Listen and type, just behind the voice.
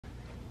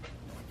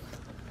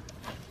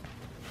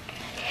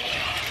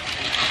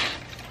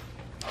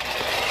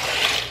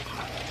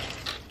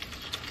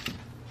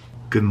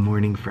Good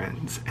morning,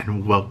 friends,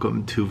 and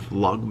welcome to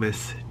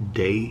Vlogmas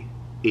Day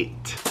 8.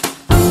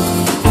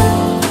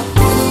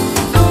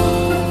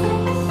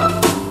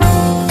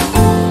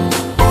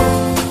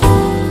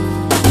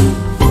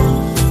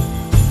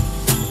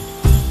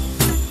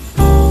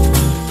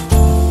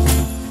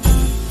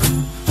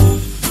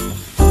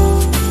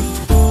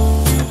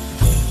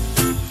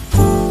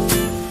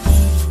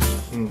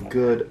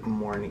 Good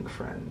morning,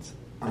 friends.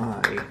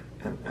 I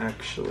am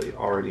actually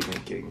already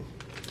making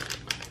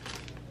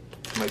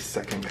my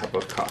second cup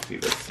of coffee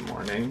this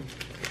morning.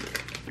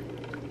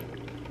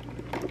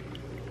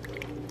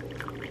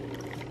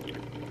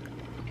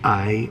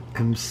 I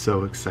am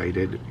so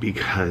excited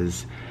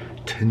because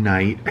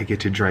tonight I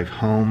get to drive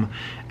home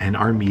and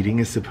our meeting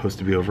is supposed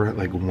to be over at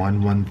like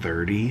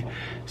 1:30.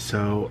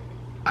 So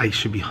I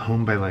should be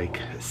home by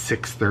like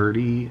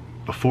 6:30,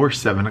 before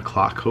 7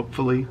 o'clock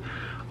hopefully.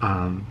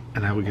 And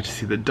I will get to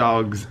see the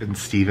dogs and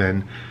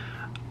Steven.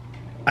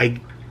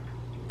 I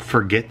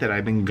forget that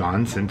I've been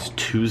gone since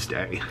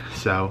Tuesday,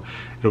 so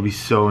it'll be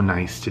so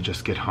nice to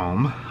just get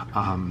home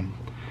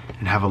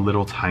and have a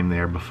little time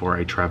there before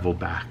I travel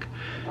back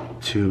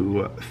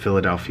to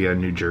Philadelphia,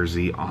 New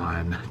Jersey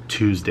on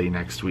Tuesday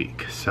next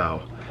week.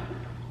 So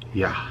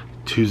yeah,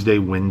 Tuesday,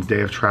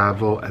 Wednesday of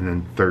travel, and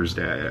then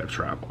Thursday I have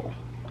travel.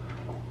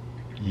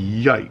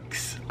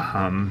 Yikes.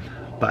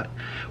 But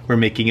we're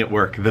making it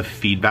work. The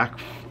feedback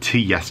to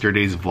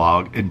yesterday's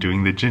vlog and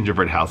doing the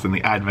gingerbread house and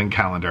the advent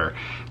calendar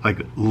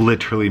like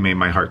literally made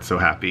my heart so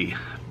happy.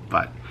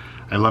 But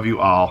I love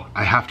you all.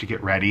 I have to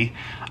get ready.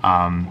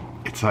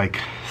 It's like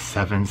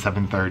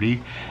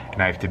 7:30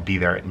 and I have to be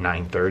there at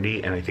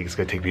 9:30, and I think it's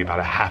gonna take me about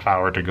a half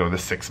hour to go the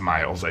 6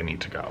 miles I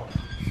need to go.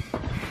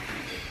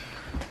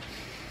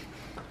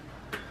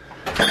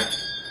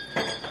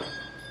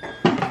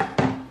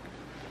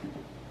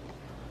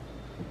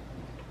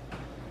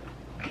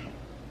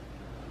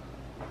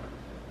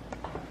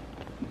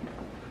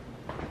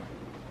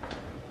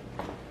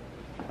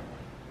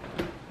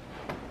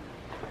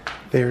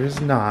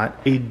 There's not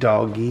a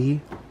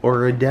doggy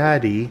or a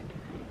daddy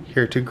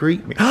here to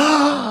greet me.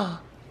 Hi!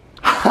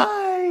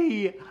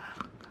 Hi!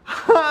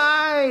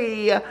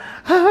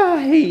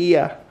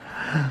 Hi!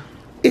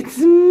 It's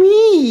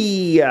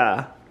me!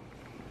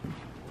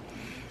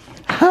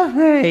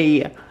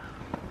 Hi!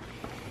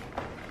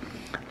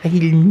 I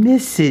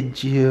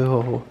missed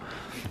you.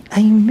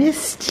 I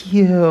missed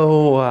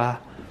you.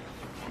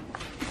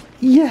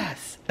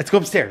 Yes. Let's go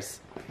upstairs.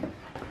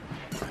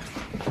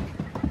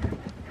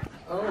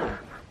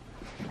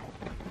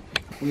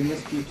 We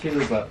missed you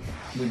too, but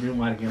we didn't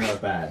want to give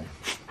it bad.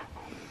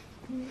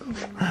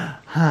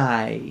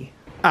 Hi.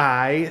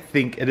 I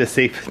think it is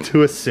safe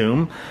to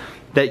assume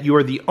that you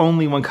are the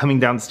only one coming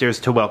downstairs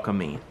to welcome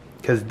me,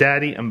 because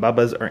Daddy and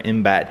Bubba's are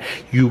in bed.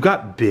 You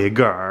got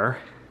bigger.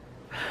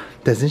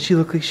 Doesn't she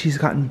look like she's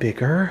gotten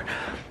bigger?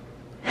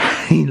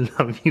 I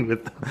love you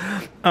with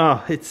them.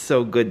 Oh, it's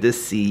so good to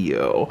see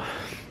you.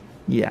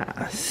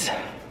 Yes.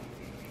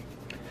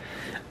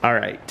 All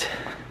right.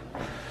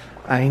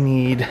 I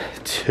need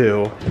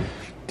to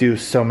do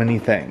so many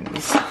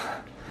things.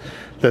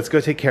 Let's go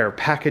take care of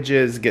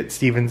packages, get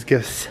Steven's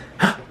gifts.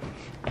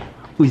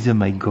 Who's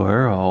my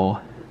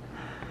girl?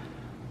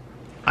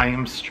 I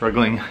am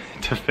struggling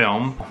to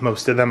film.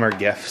 Most of them are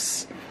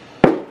gifts.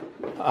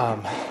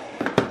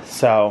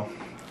 So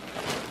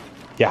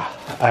yeah,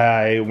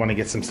 I want to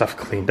get some stuff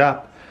cleaned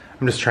up.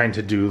 I'm just trying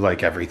to do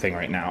like everything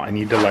right now. I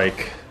need to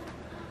like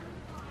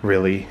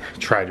really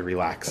try to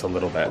relax a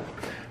little bit.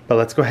 But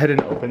let's go ahead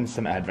and open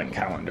some advent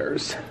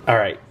calendars. All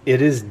right,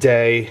 it is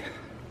day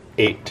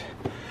 8.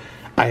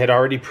 I had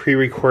already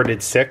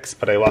pre-recorded 6,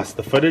 but I lost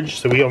the footage,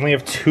 so we only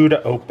have 2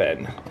 to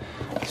open.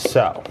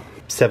 So,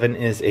 7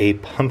 is a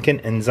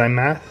pumpkin enzyme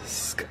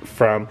mask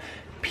from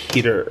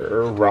Peter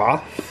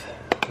Roth.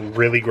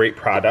 Really great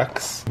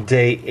products.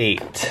 Day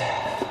 8.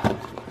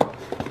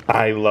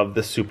 I love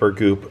the Super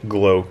Goop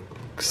Glow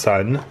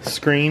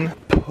Sunscreen.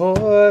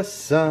 Pour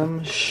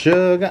some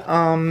sugar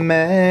on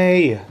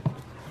me.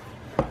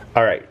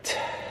 All right,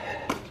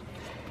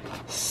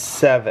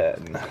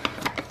 7.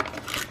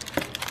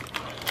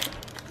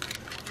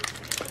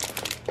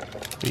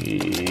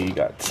 We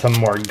got some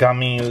more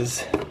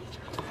gummies.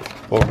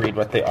 We'll read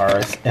what they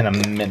are in a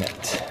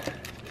minute.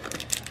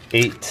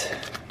 8,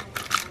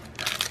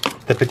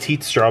 the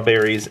petite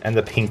strawberries and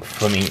the pink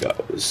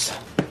flamingos.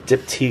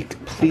 Diptyque,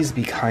 please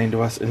be kind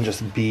to us and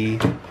just be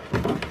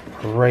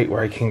right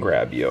where I can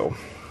grab you.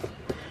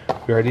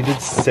 We already did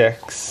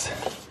 6.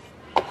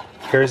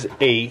 Here's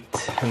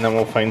 8, and then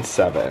we'll find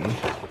 7.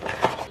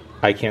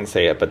 I can't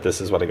say it, but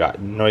this is what I got.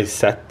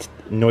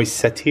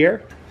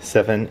 Noisetier.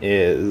 7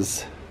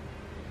 is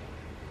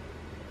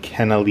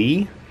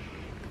Canali.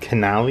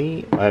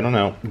 I don't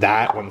know.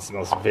 That one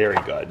smells very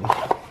good.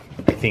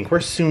 I think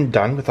we're soon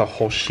done with a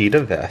whole sheet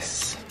of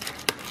this.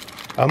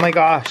 Oh my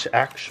gosh,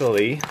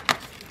 actually.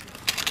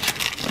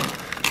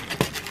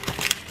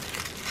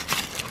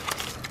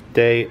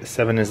 Day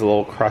 7 is a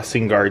little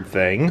crossing guard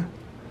thing.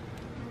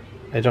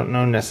 I don't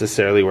know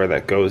necessarily where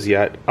that goes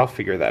yet. I'll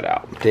figure that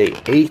out. Day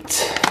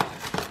 8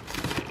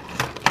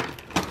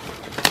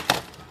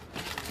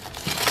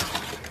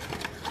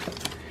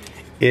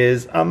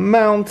 is a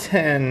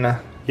mountain.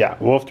 Yeah,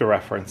 we'll have to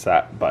reference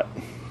that, but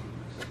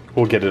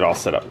we'll get it all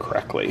set up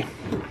correctly.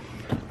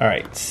 All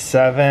right,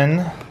 7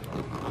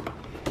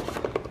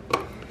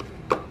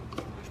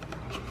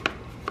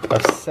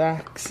 of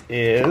Saks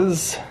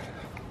is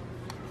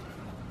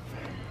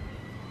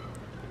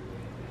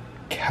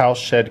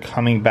Cowshed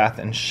Calming Bath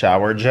and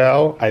Shower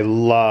Gel. I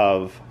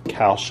love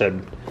Cowshed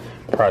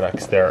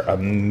products. They're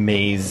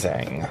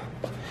amazing.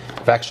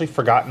 I've actually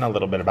forgotten a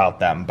little bit about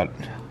them, but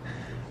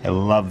I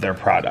love their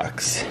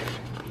products.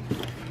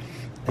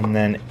 And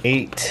then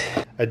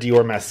 8, a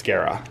Dior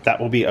mascara. That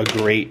will be a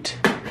great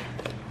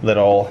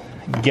little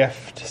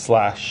gift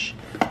slash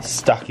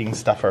stocking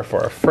stuffer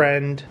for a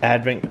friend.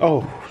 Advent,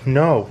 oh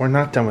no, we're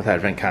not done with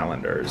advent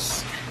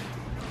calendars.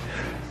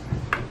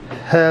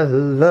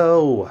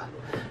 Hello,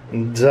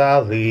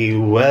 Dolly,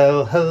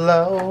 well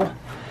hello.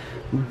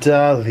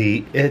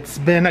 Dolly, it's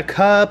been a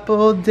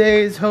couple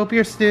days, hope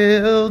you're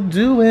still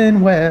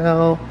doing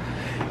well.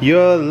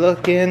 You're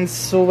looking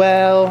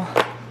swell,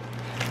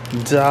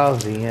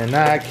 Dolly, and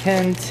I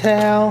can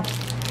tell.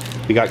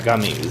 We got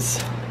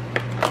gummies.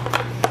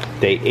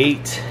 Day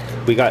 8,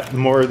 we got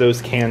more of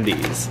those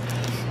candies.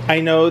 I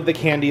know the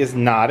candy is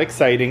not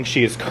exciting.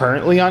 She is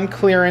currently on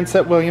clearance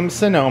at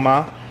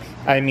Williams-Sonoma.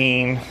 I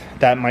mean,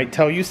 that might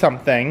tell you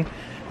something.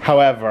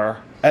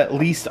 However, at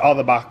least all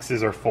the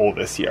boxes are full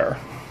this year.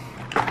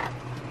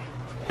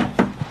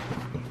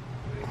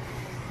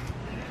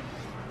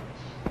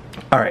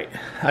 All right,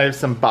 I have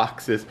some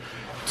boxes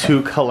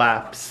to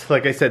collapse.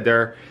 Like I said,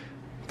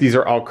 these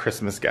are all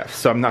Christmas gifts,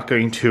 so I'm not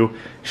going to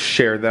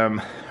share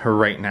them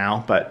right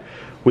now, but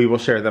we will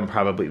share them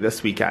probably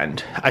this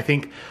weekend. I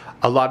think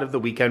a lot of the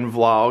weekend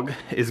vlog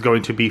is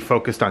going to be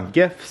focused on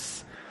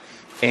gifts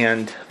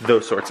and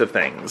those sorts of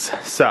things.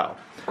 So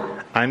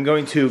I'm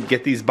going to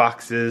get these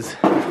boxes,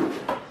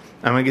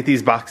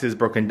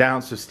 broken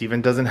down so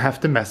Steven doesn't have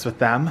to mess with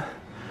them.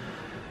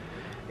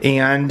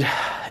 And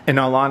in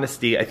all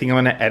honesty, I think I'm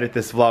gonna edit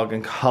this vlog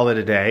and call it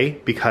a day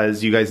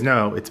because you guys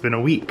know it's been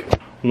a week.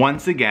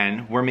 Once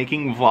again, we're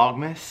making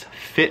Vlogmas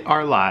fit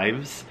our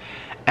lives,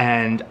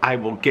 and I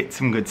will get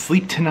some good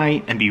sleep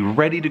tonight and be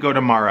ready to go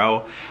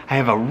tomorrow. I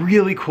have a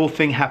really cool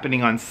thing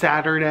happening on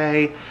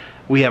Saturday.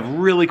 We have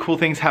really cool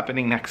things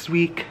happening next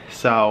week,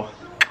 so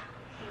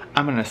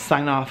I'm gonna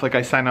sign off like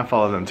I sign off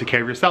all of them. Take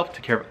care of yourself,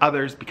 take care of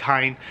others, be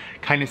kind.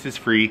 Kindness is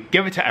free.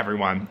 Give it to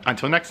everyone.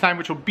 Until next time,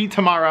 which will be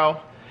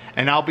tomorrow,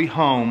 and I'll be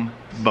home.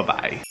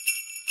 Bye-bye.